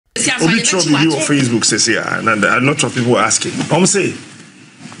Obi throw video on Facebook says here, and a lot of people are asking. I'm say,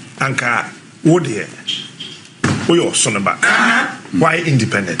 Anka, what here? Who your son about? Why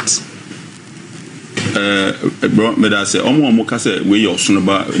independent? Bro, but I say, Omo say where your son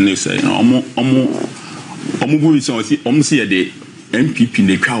about? And they say, Omo go is almost here the MPP in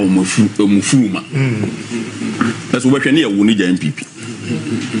the cow mufuma. That's what we need the MPP.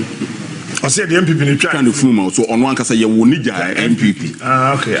 I said the MPP in the kind of fuma, so on one case you will need MPP.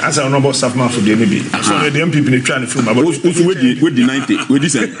 Ah, okay. As I know about staff man for the MPP. So the MPP in the trying to fuma, but with the 90, with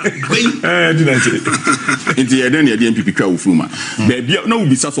this, the 90. Into the MPP crowd fuma. Baby, no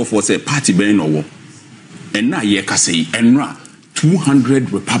be such for say party ben or and now ye can say and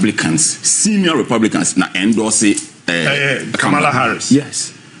 200 Republicans, senior Republicans, na endorse Kamala Harris.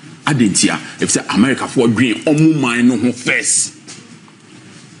 Yes. I didn't hear if say America for green omu mine no first.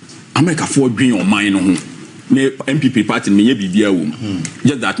 America for green on mine no me MPP party me ye bibia wo.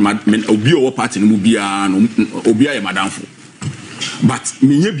 Just that man obi o party no bia no obi aye madamfo. But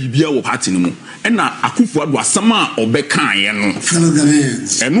me ye bibia wo party no mu. E na Akufo Addo asama obeka ye no. Fellow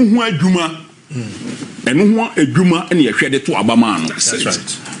Ghanaians. Eno ho adwuma. Eno ho adwuma na ye hwede to abama no. That's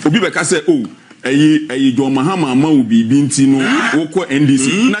right. Obi beka say oh ayi John Mahama ma obi binti no woko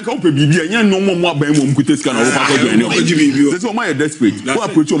NDC na ka ope bibia nya no mo aban mo mkute sika na wo pa ko join no so my desperate who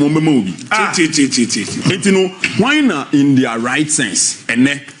approach mo mema obi no why na in their right sense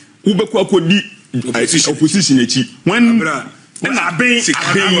ene wo beku akodi opposition echi when if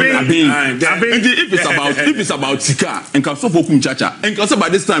it's about sika and can so for kum chacha and can say by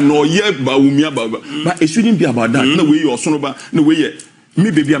this time no year ba wumia ba but it shouldn't be about that no way your son ba no way me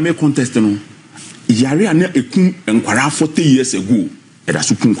baby I make contest no yare ane ekun enkwara 40 years ago e da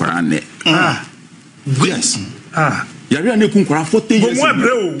so kun kwara ne yes yare ane ekun kwara 40 years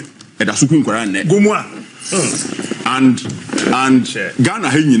ago e da so kun kwara ne gomwa and Ghana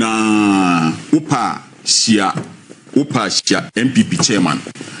ha nyina opa shia MPP chairman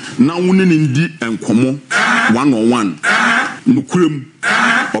na woni ne ndi enkomo 101 nukurem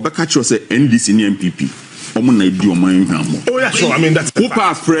obeka cho say NDC ni MPP omo na di oman hwamo. Oh yeah, sure. I mean that's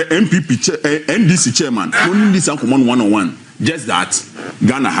Opa for MPP NDC chairman only this ankomo 101 just that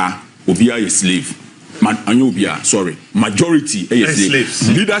Ghana ha obia a slave majority a slave.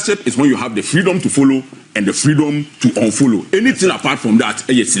 Leadership is when you have the freedom to follow and the freedom to unfollow. Anything apart from that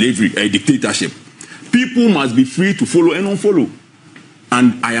a slavery, a dictatorship. People must be free to follow and unfollow.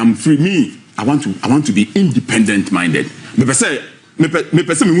 And I am free. Me, I want to be independent minded. Me person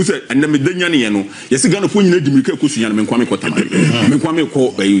me say and me denya ne no. Yes, Ghana for nyina dimika kosunya me kwame kotama. Me kwame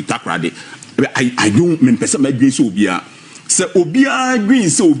ko takrade. I don't me person me green so obia. Se obia green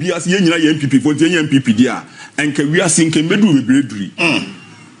so obia se nyina ye MPP for nyina MPP dia. Enka wi ase nka medu bebereduri.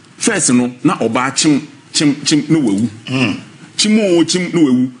 First no na oba chim no wewu. Chim no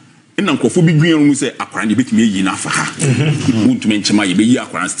wewu. Na nkofo bi green mu say akwara de betimi yi na fa ha wontume nchema ye be yi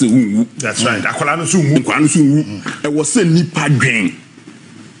akwara still wu. That's right. Akwara no so wu. E was say nipa green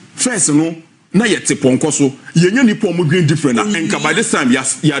first no na yete ponko so ye nya nipa omo green different na enka by this time ya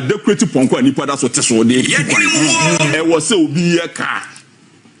decorate ponko nipa da so te so de e was say obi ye ka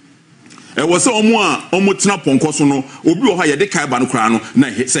e was say omo tena ponko so no obi o ha ye de kai ba no kra no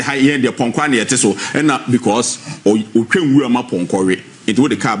na say ha ye de ponko na yete so na because o twenwu ama ponko we it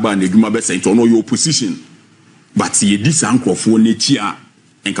would the car ban the Juma best saying to know your position. But ye this uncle for nature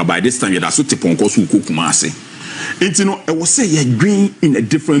and by this time you're so tip on course who cook massy. And you know, I will say you're green in a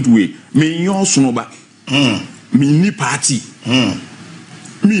different way. Me your sonoba me ni party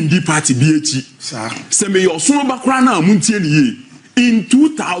me ndi party BH say me your sonoba crana muntieli in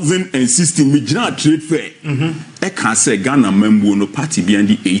 2016 me jina trade fair I can say Ghana member no party behind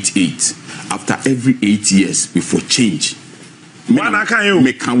the 88 after every 8 years before change. One can you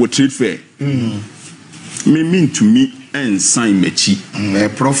make can trade fair. Me mean to me and sign mechi.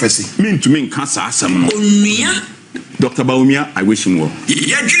 Prophecy. Mean to me cancer asam. Dr. Baumia, I wish him well.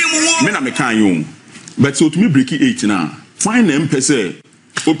 Me na me can you. But so to me breaking 8 now. Find them per se.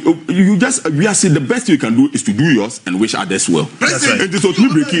 You just we are saying the best you can do is to do yours and wish others well. That's right. And so to me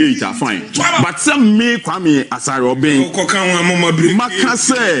breaking 8 are fine. But some me kwame asaro ben. Maka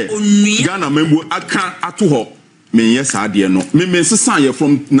say Ghana member aka atoho. Me yes adie no me sign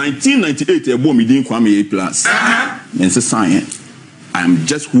from 1998 e bo me din kwame A+. Me sign I am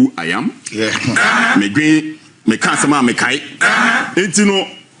just who I am. Yeah. Me green me can sama me kai. Enti no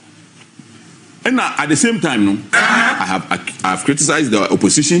and at the same time no I have criticized the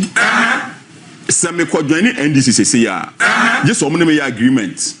opposition. Some me ko join NDC say ya just omo me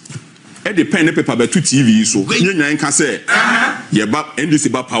agreement. E the pen paper be to TV so nyan kan say ye ba NDC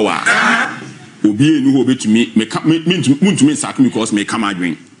ba power. Obi enu ho betumi me sack because me come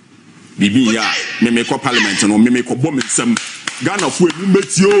adwen bibi ya me make parliament no me make bom nsam Ghana fu emu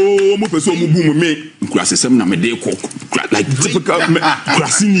metio mo pese omu bu mu me nkurasesem na me de ko like typical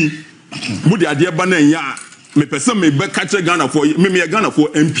kurasini mo de ade ba na nya me pese me be catch Ghana for me Ghana for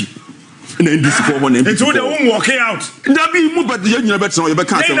MP na NDC for one MP it's all the one walking out that be mo but you nyina better you be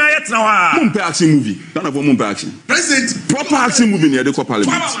catch na yet na wa mo pe action movie Ghana for mo pe action president proper action movie na de ko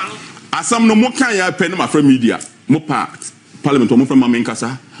parliament asam no mo kan ya pe na ma from media mo pa parliament mo from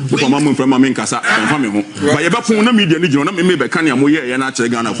mamenkasa mo from mamenkasa fa me ho ba ye be fun na media ni gino na me be kan ya mo ye na kire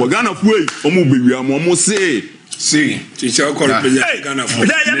Ghana for o mo bewia mo say teacher correct Ghana for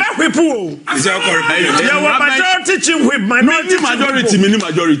yeah na people teacher correct yeah what majority teaching with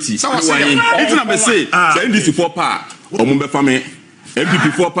majority it's na be say NDC for pa o mo be fa me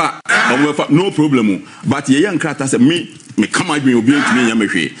MPP for pa o mo be fa no problem but ye nkrata say me come agree obi ntumi nya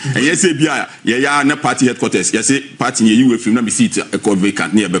mehwe and yes say bia ye ya na party headquarters yes say party ye you film na be seat a court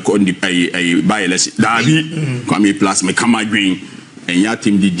vacant near be called the by election dabi come plus me come agree and ya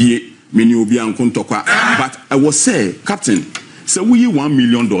team the me ni obi an kontokwa but I was say captain say we $1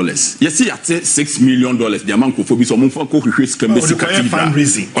 million yes say at $6 million the amount of bi so mo fa ko hwehwe sika be sika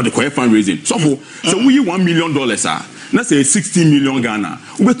fundraising or the fundraising so for say we $1 million na say 16 million Ghana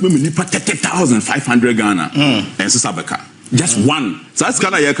ubet me nipa 30,500 Ghana and Sabeka just one so that's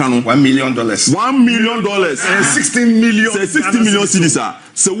kind of ye can $1 million $1 million 16 million say 60 million cedis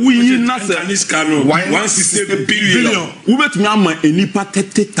so we na say this cano 160 billion ubet me am nipa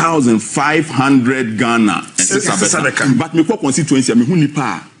 30,500 Ghana and Sabeka but me ko constituency me hu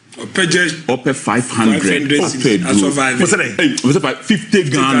nipa Upper 500 what's that 50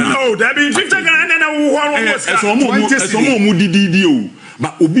 Ghana oh that be 50 Ghana na wo mo didi o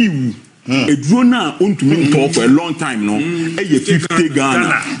but obi wu eduro na ontumi talk for a long time no e ye 50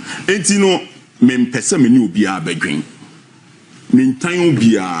 Ghana enti no me mpese me ni obi abadwen me ntan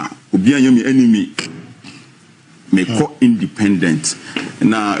obi anyam enemy me ko independent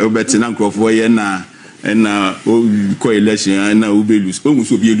na obeti na nkrofo ye na ko election na ube lose o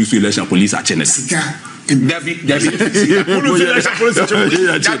so be lose election police achenes David then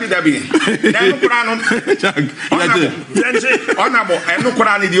honorable eno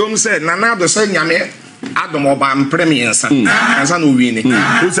kora ni the say na na do say nyame adom oba mpremiensa ansa no wi ni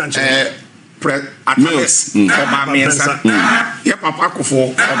Atalis oba miensa ye papa kofo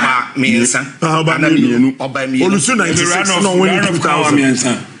oba miensa oba mienu olusu 96 no when 2000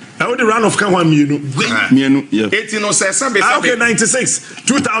 miensa how the run of kan 1 mienu yeah 18 no say okay 96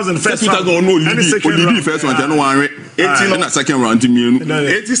 2000 first 2000 no lead first one no one 18 na second round mienu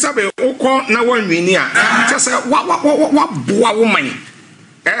 80 sabe ukọ na 1 wini a just say wa boa woman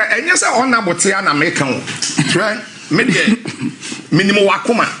enye say ona botia na make kan right me de minimum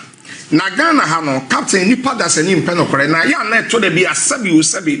wakoma na Ghana ha no captain ni padasa ni mpe no kore na ya na to de bi asabi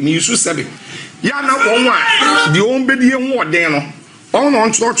usabi mi yusu sabi ya na won a de on be de hu oden no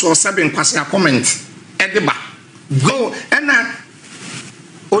on church sabi nkwase a comment edeba go ena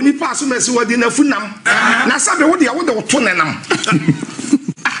oni pass mesi wodi na funam na sabi wodi ya wodi to nenam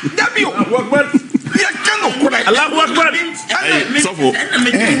dabi o ya kano kore Allahu Akbar so for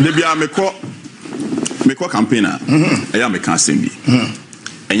de bia me ko campaigner eya me kan sembi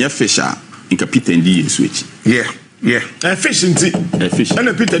enya fisher in Peter ndi Yesu yeah fish nti fish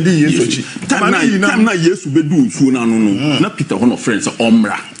and Peter di Yesu echi time na Yesu bedu nsuo na no na Peter ho no friends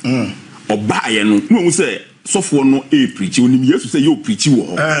omra oba ye no no say sofo no preach onim Yesu say you preach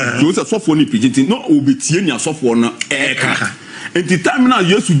wo you say sofo no preach no obetie ni asofo no ka enti time na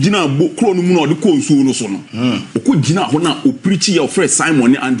Yesu gina kro no mu na ode ko nsuo no so no okọ gina ho na o preach your friend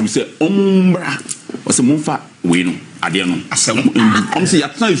Simon and Andrew say ombra o say monfa we no ade no am say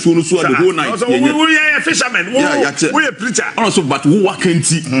yatna nsuo no so the whole night we are fishermen we are preacher also but wo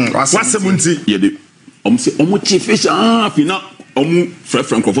wakanti wasemunti ye de am say omo chief fish fina omo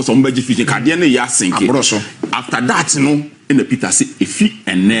friend crofo so omo baji fish kade na ya sinke after that no in Peter say efi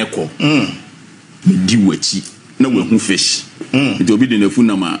eneko di wachi na we hu fish it obi de na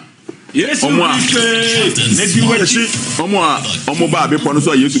funama yes omo ba be pono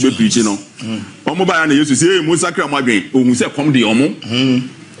so Yesu be preach no omo ba ya na Yesu say mo sakra mo adwen ohun say come de omo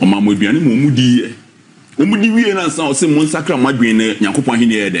mo aduane mo di wie na nsa o say mo sakra mo adwen na Yakobon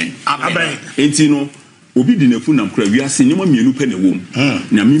hene e den aban enti no obi di na funam kra wi ase nyema mienu pe na wom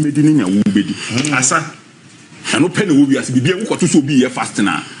na mi medi ni nyawo bedi asa ano pe na wo wi ase bibia wo so obi ye fast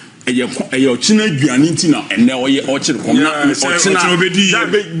na eye ochina aduane nti na ene oye ochire kom na ochina obedi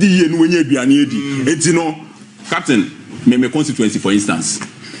ye no wenye aduane edi enti no captain me constituency for instance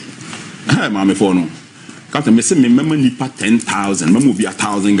ma me for no captain me say me mema nipa 10,000 mema obi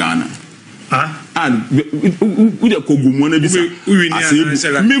 1,000 Ghana and we the kogumo na bi say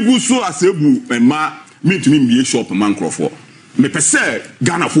me gu so asebu ma me to me be shop man crofo me pese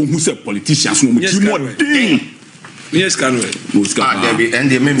Ghana for who say politicians no much more ding yes canwe Debbie and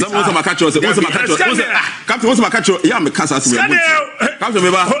the me some ma catch us captain once ma catch ya me cast as we captain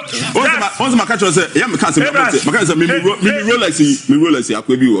me ba once ma catch us ya me cast me Rolex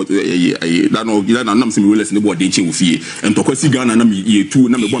akwabi that no na nam say me Rolex ne bo dey chin wo fie entokwasi Ghana na me ye tu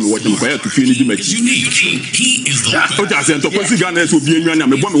na me bo me watch me kwaya to fie ni di machi o ja say entokwasi Ghana so bi enwa na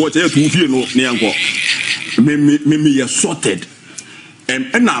me bo me watch ya tu fie no ne yanko me ye sorted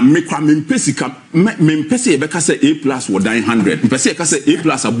and na me kwa me pesika me pese e be ka say A+ wo dan 100 me pese e ka say A+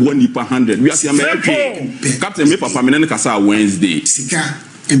 abo nipa 100 we asia me captain me papa me ne ka say Wednesday sika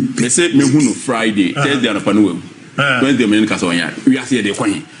me say me hu no Friday Thursday na pa no Wednesday me ne ka say onya we asia de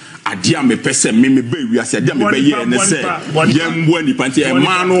kwan adia me pese me be we asia adia me be ye ne say yembo nipa nti e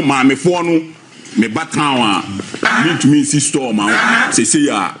ma no ma me fo no me batan me to me see store ma say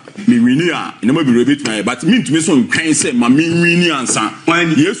ya me wini a ina ma bi rebit my but me to me so kan say ma me wini ansa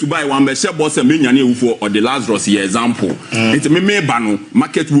yesu buy one be share boss me nyane ewufo or the Lazarus ye example it me ba no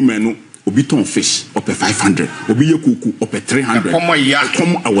market woman no obi ton fish up 500 obi ye kuku up 300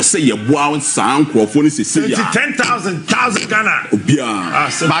 come I was say ye boa sa ankrofo ni say ya 10,000 Ghana obi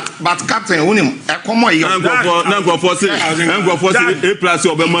but captain unim e come ye ankrofo say A+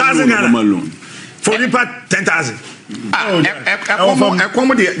 obi ma loan for nipa 10,000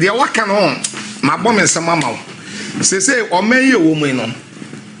 come the waka no ma bom nsema ma say o menye wo mu no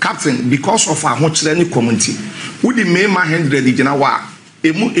captain because of our hochire ni community we the main 100 digina wa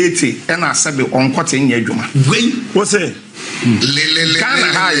emu 80 na sabe on kote nya adwuma what say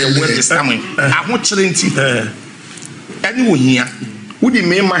Ghana ha ye we this time ahochire nti any wo hia we the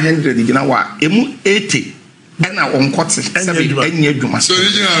main 100 digina wa emu 80 na on kote sabe anya adwuma so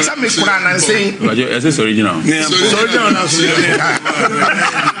me kura na say is original original na so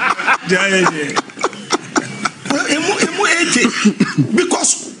emu 80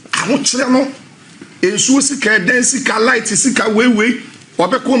 because ahochire no ensuo sika den sika light sika wewe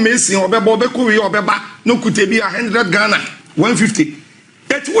obeko mesin obeko we obeba no kutebi 100 Ghana 150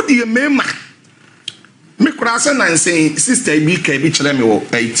 et wodi ye mema me kura se na nsen sister bi ka bi kire me wo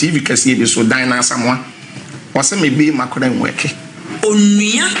TV kase bi so dan na asamwa wose me bi makora nweke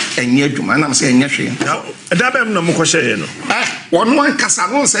onua enye adwuma na se enye hwe da bem na mukọ hye no wono ankasa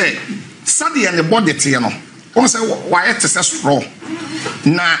no se sade ne body te no won se wa yete se straw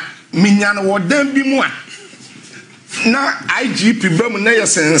na minya no wodan bi mu a na IGP bam na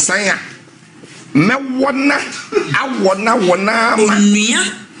yesensan a me wona awona wona onua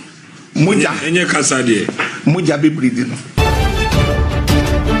muja enye kasa de muja be breed no